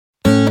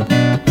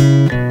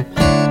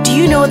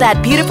know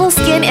that beautiful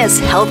skin is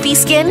healthy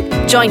skin?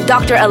 Join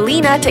Dr.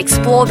 Alina to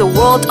explore the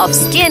world of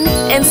skin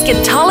in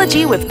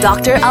Skintology with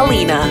Dr.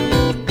 Alina.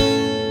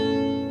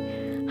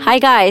 Hi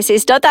guys,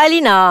 it's Dr.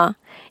 Alina.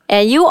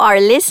 And you are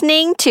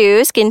listening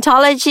to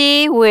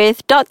Skintology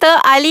with Dr.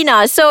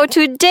 Alina. So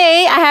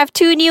today I have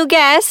two new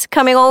guests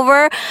coming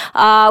over.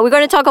 We're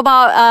going to talk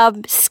about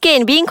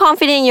skin, being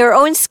confident in your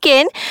own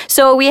skin.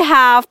 So we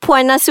have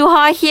Puan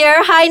Nasuha here.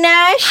 Hi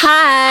Nash.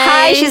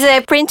 Hi. She's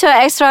a printer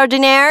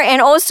extraordinaire.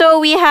 And also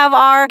we have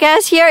our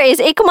guest here is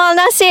Ikmal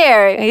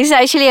Nasir. He's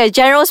actually a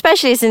general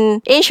specialist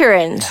in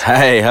insurance.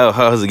 Hi,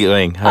 how's it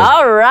going?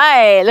 All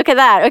right, look at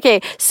that. Okay,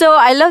 so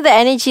I love the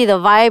energy, the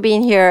vibe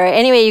in here.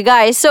 Anyway, you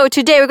guys, so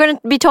today we're going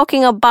to be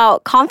talking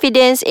about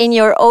confidence in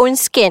your own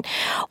skin.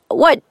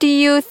 What do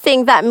you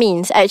think that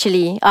means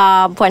actually,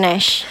 Puan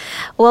Nash?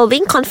 Well,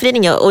 being confident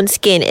in your own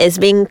skin is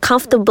being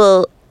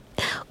comfortable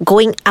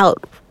going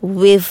out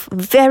with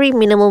very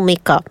minimal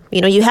makeup.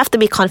 You know, you have to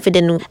be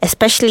confident,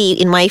 especially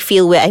in my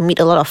field where I meet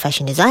a lot of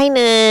fashion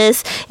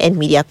designers and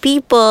media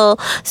people.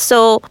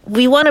 So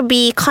we want to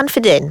be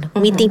confident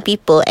meeting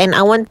people, and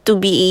I want to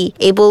be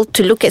able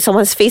to look at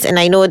someone's face and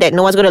I know that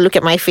no one's going to look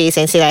at my face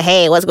and say like,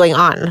 hey, what's going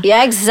on?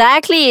 Yeah,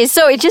 exactly.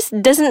 So it just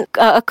doesn't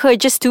occur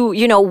just to,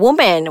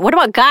 women. What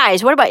about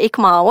guys? What about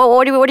Ikmal?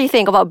 What do you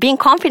think about being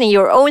confident in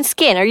your own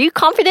skin? Are you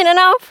confident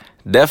enough?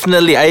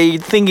 Definitely. I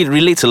think it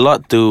relates a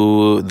lot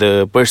to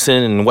the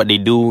person and what they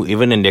do,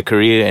 even in their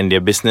career and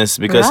their business.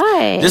 Because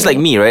just like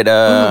me, right?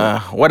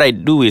 What I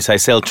do is I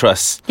sell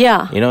trust.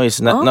 Yeah. It's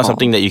not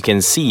something that you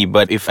can see.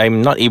 But if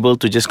I'm not able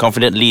to just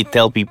confidently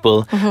tell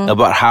people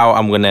about how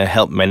I'm going to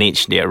help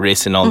manage their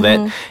risk and all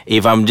that,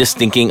 if I'm just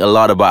thinking a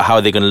lot about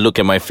how they're going to look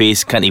at my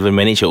face, can't even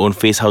manage your own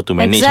face, how to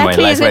manage my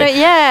life,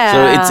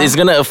 right? So it's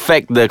going to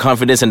affect the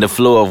confidence and the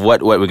flow of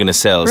what we're going to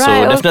sell.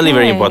 Right, so definitely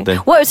very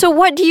important. So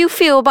what do you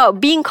feel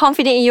about being confident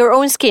in your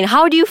own skin?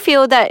 How do you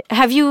feel that,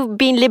 have you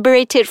been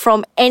liberated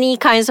from any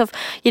kinds of,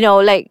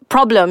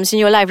 problems in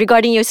your life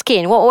regarding your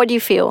skin? What do you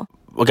feel?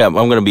 Okay, I'm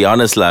going to be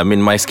honest. I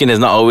mean, my skin has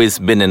not always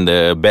been in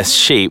the best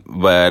shape,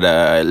 but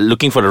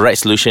looking for the right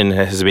solution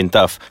has been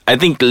tough. I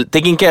think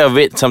taking care of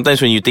it,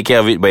 sometimes when you take care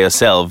of it by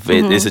yourself,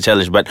 it is a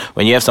challenge. But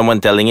when you have someone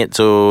telling it,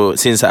 so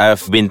since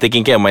I've been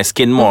taking care of my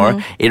skin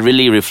more, it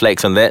really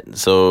reflects on that.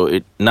 So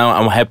now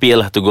I'm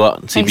happier to go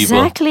out and see people.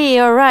 Exactly,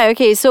 all right.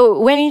 Okay, so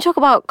when you talk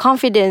about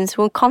confidence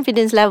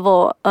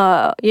level,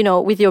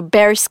 with your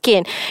bare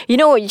skin,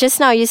 just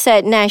now you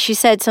said, Nash, you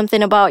said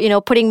something about,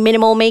 putting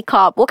minimal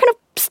makeup. What kind of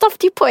stuff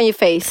do you put on your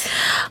face?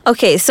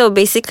 Okay, so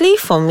basically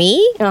for me,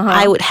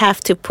 I would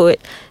have to put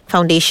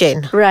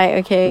foundation. Right,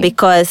 okay.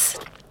 Because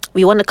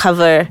we want to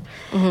cover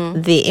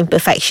the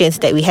imperfections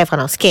that we have on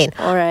our skin.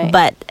 All right.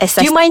 But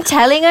do you mind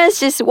telling us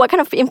just what kind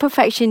of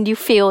imperfection do you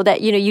feel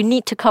that you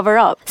need to cover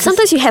up?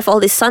 Sometimes you have all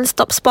these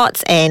sunstop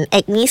spots and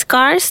acne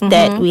scars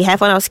that we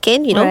have on our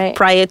skin,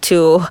 prior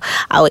to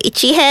our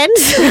itchy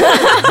hands.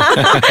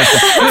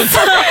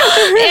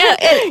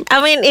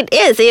 It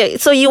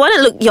is. So you want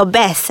to look your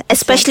best,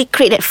 especially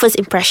create that first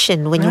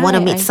impression when you want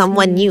to meet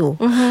someone new.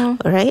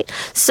 Right?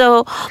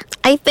 So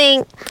I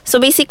think,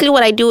 basically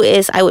what I do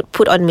is I would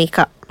put on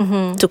makeup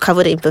to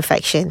cover the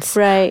imperfections.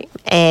 Right.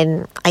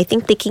 And I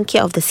think taking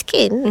care of the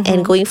skin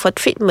and going for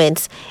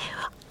treatments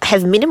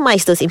have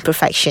minimized those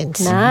imperfections.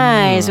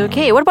 Nice.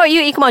 Okay. What about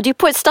you, Ikmal? Do you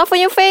put stuff on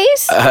your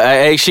face?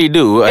 I actually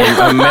do.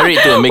 I'm married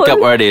to a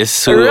makeup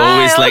artist who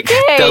always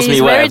tells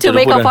me what I have to put on.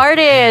 He's married to a makeup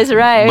artist,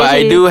 right? But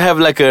I do have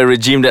a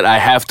regime that I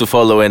have to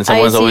follow, and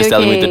someone's always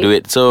telling me to do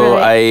it. So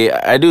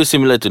I do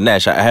similar to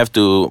Nash. I have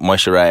to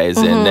moisturize,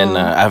 and then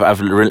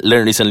I've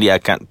learned recently I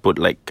can't put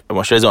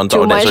moisturizer on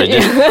top of that. So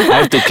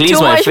I have to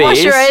cleanse my face. Too much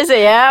moisturizer,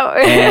 yeah.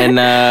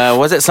 And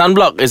what's it?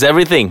 Sunblock is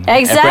everything.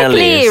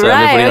 Exactly, so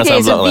right.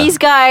 Okay, so these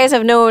guys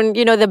have known,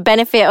 the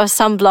benefit of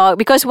sunblock.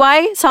 Because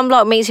why?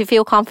 Sunblock makes you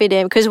feel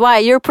confident. Because why?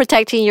 You're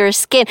protecting your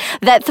skin.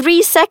 That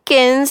 3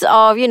 seconds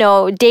of,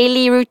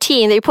 daily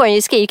routine that you put on your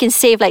skin, you can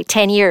save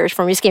 10 years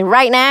from your skin.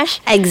 Right, Nash?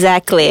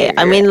 Exactly.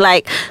 I mean,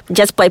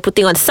 just by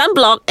putting on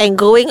sunblock and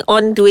going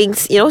on doing,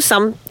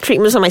 some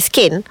treatments on my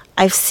skin,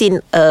 I've seen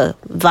a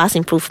vast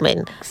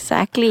improvement.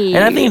 Exactly.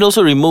 And I think it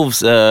also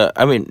removes,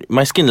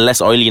 my skin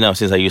less oily now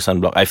since I use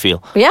sunblock, I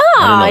feel. Yeah,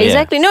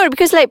 exactly. Yeah. No,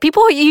 because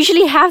people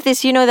usually have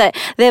this, that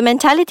their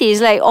mentality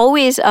is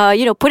always,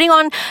 putting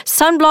on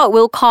sunblock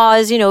will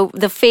cause,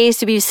 the face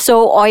to be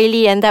so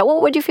oily and that.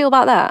 What would you feel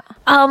about that?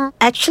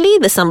 Actually,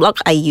 the sunblock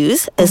I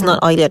use is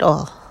not oily at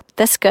all.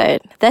 That's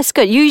good.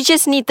 You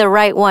just need the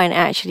right one,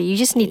 actually. You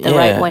just need the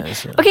right one.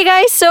 Okay,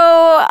 guys. So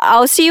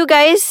I'll see you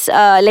guys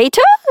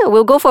later.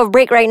 We'll go for a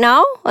break right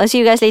now. I'll see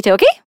you guys later,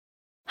 okay?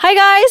 Hi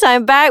guys,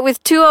 I'm back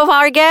with two of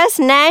our guests,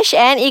 Nash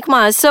and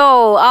Ikmal.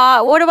 So,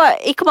 what about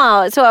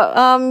Ikmal?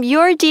 So,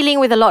 you're dealing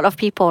with a lot of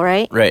people,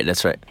 right? Right,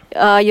 that's right.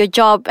 Your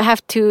job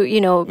have to,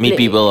 meet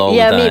people all the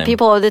time. Yeah, meet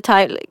people all the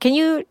time. Can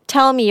you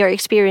tell me your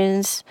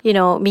experience,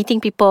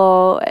 meeting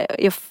people,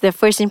 their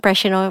first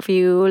impression of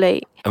you,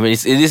 I mean,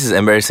 this is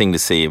embarrassing to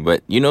say,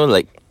 but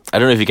I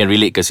don't know if you can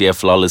relate because you have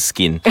flawless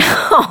skin.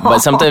 But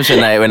sometimes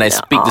when I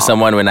speak to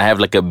someone, when I have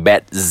like a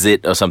bad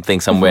zit or something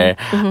somewhere,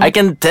 I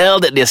can tell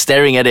that they're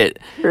staring at it.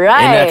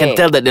 Right. And I can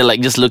tell that they're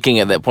like just looking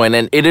at that point,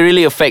 and it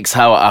really affects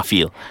how I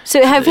feel.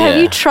 So have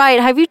you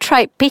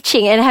tried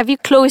pitching, and have you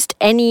closed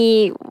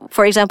any,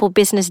 for example,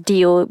 business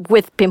deal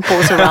with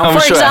pimples around?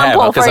 I'm sure I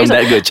have because I'm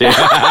that good.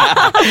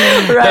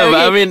 Right. No,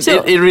 but I mean,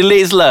 it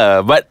relates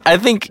lah. But I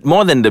think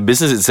more than the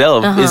business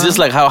itself, it's just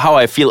like how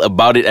I feel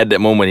about it at that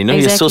moment. You know,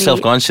 you're so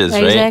self-conscious,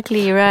 right?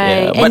 Exactly,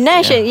 right. Yeah, and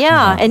Nash,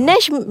 and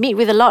Nash meet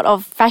with a lot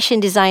of fashion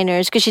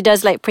designers because she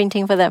does like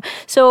printing for them.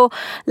 So,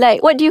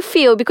 like, what do you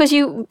feel? Because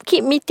you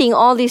keep meeting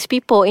all these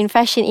people in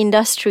fashion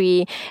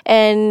industry,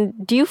 and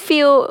do you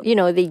feel,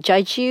 they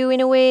judge you in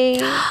a way?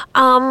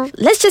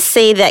 Let's just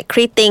say that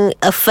creating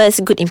a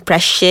first good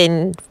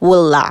impression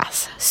will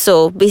last.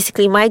 So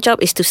basically, my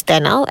job is to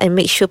stand out and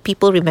make sure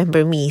people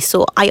remember me.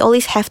 So I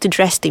always have to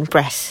dress to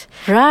impress.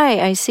 Right,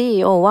 I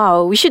see. Oh,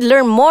 wow. We should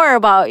learn more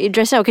about you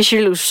dressing up because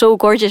she looks so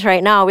gorgeous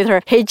right now with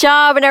her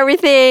hijab and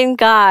everything.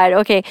 God,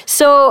 okay.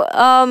 So,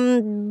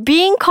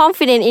 being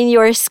confident in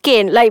your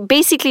skin, like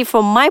basically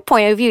from my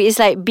point of view, is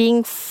like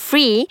being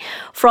free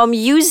from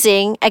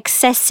using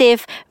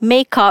excessive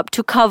makeup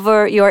to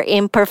cover your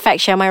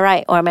imperfection. Am I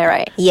right? Or am I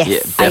right? Yes. Yeah,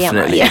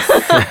 definitely. I am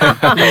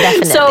right.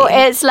 Definitely. So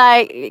it's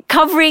like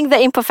covering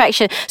the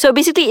imperfection. So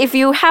basically, if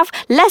you have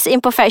less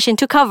imperfection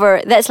to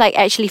cover, that's like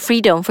actually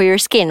freedom for your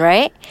skin,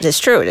 right? That's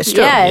true. That's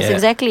true. Yes,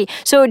 exactly.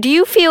 So do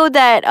you feel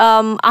that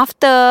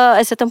after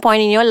a certain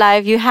point in your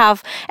life, you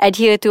have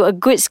adhered to a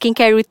good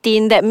skincare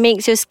routine that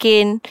makes your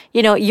skin,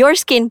 your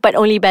skin, but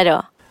only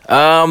better?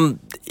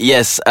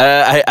 Yes,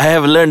 I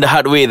have learned the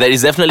hard way that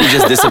it's definitely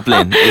just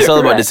discipline. It's all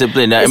about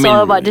discipline. It's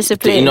all about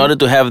discipline. In order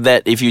to have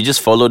that, if you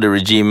just follow the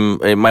regime,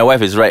 my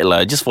wife is right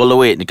lah. Just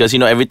follow it because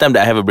every time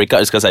that I have a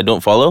breakout, it's because I don't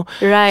follow.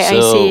 Right, so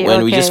I see.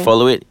 When we just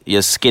follow it,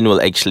 your skin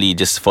will actually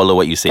just follow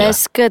what you say.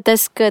 That's good.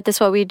 That's good. That's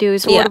what we do.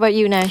 So what about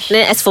you, Nash?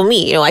 Then as for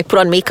me, I put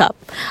on makeup,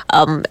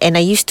 and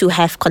I used to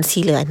have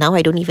concealer, and now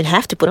I don't even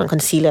have to put on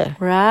concealer.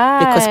 Right.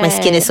 Because my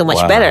skin is so much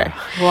better.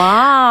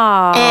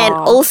 Wow. And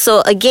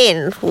also,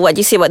 again, what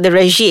you say about the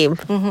regime,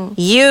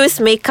 use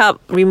makeup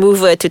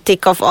remover to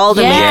take off all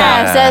the makeup.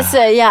 Yes, that's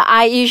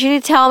I usually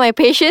tell my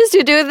patients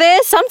to do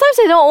this. Sometimes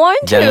they don't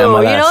want to.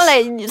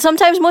 Like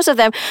sometimes most of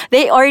them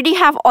they already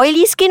have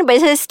oily skin, but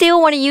they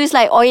still want to use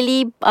like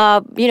oily,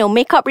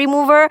 makeup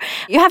remover.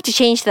 You have to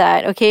change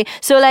that. Okay.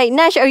 So like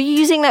Nash, are you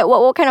using like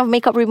what kind of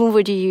makeup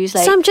remover do you use?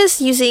 Like so I'm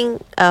just using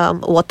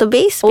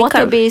water-based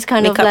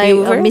kind of like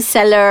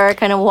micellar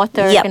kind of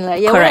water. Yep,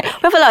 correct.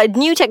 We have a lot of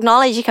new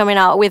technology coming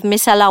out with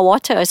micellar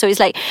water. So it's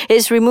like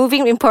it's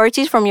removing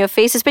impurities from your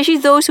face, especially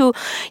those who,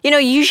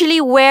 usually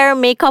wear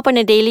makeup on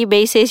a daily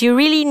basis. You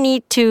really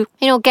need to,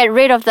 get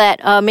rid of that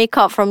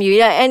makeup from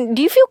you. And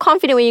do you feel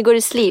confident when you go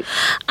to sleep?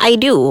 I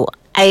do.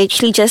 I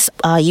actually just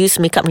use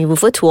makeup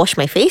remover to wash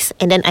my face,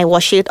 and then I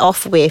wash it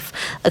off with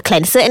a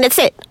cleanser, and that's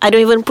it. I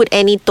don't even put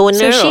any toner.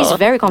 So she's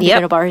very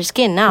confident about her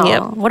skin now.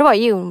 Yep. What about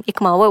you,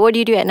 Ikmal? What do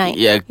you do at night?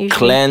 Yeah, usually?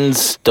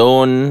 Cleanse,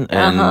 tone,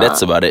 and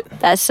that's about it.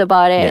 That's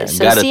about it.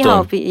 So see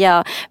how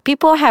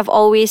people have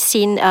always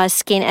seen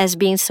skin as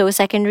being so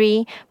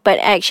secondary, but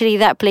actually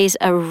that plays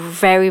a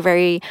very,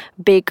 very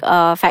big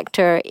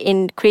factor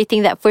in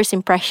creating that first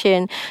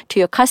impression to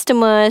your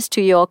customers,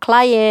 to your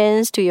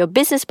clients, to your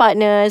business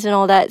partners, and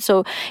all that.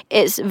 So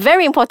it's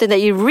very important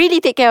that you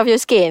really take care of your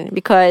skin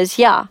because,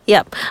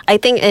 Yep. I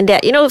think, and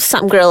that,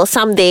 some girls,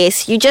 some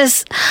days, you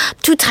just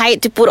too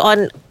tired to put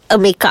on a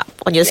makeup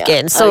on your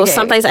skin. So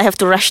sometimes I have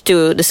to rush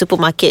to the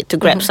supermarket to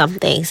grab some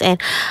things. And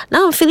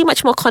now I'm feeling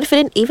much more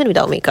confident even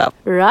without makeup.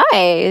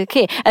 Right.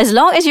 Okay. As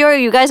long as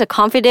you guys are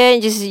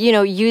confident, just,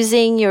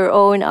 using your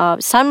own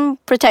sun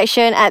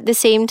protection at the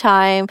same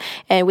time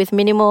and with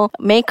minimal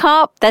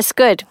makeup, that's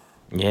good.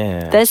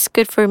 Yeah. That's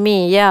good for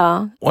me,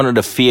 yeah. One of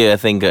the fear, I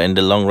think, in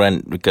the long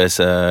run, because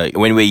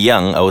when we're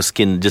young, our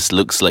skin just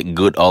looks like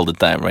good all the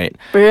time, right?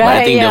 Right, but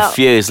I think the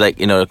fear is like,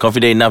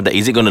 confident enough that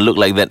is it going to look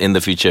like that in the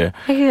future?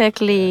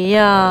 Exactly,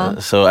 yeah.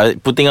 So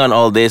putting on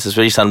all this,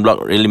 especially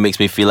sunblock, really makes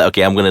me feel like,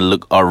 okay, I'm going to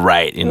look all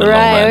right in the long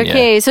run. Right,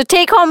 okay. So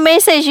take home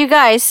message, you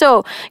guys.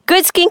 So,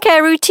 good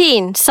skincare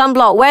routine,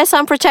 sunblock, wear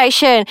sun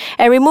protection,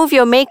 and remove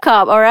your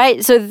makeup, all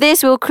right? So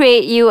this will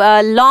create you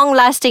a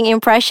long-lasting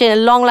impression, a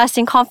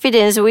long-lasting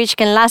confidence, which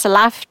can last a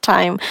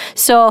lifetime.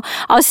 So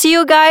I'll see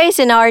you guys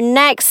in our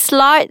next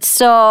slot.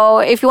 So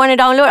if you want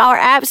to download our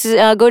apps,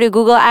 go to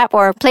Google App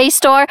or Play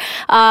Store.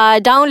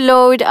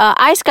 Download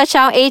Ais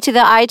Kacang, A to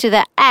the I to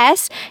the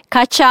S,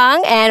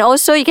 Kacang. And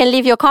also you can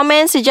leave your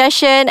comments,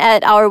 suggestion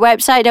at our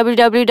website,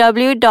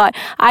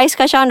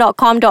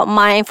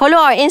 www.aiskacang.com.my, and follow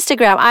our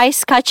Instagram,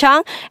 Ais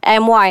Kacang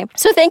MY.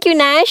 So thank you,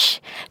 Nash.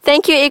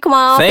 Thank you,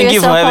 Ikmal. Thank you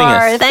for having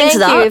us. Thanks,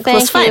 Doc. It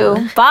was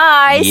fun.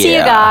 Bye. See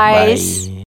you guys. Bye.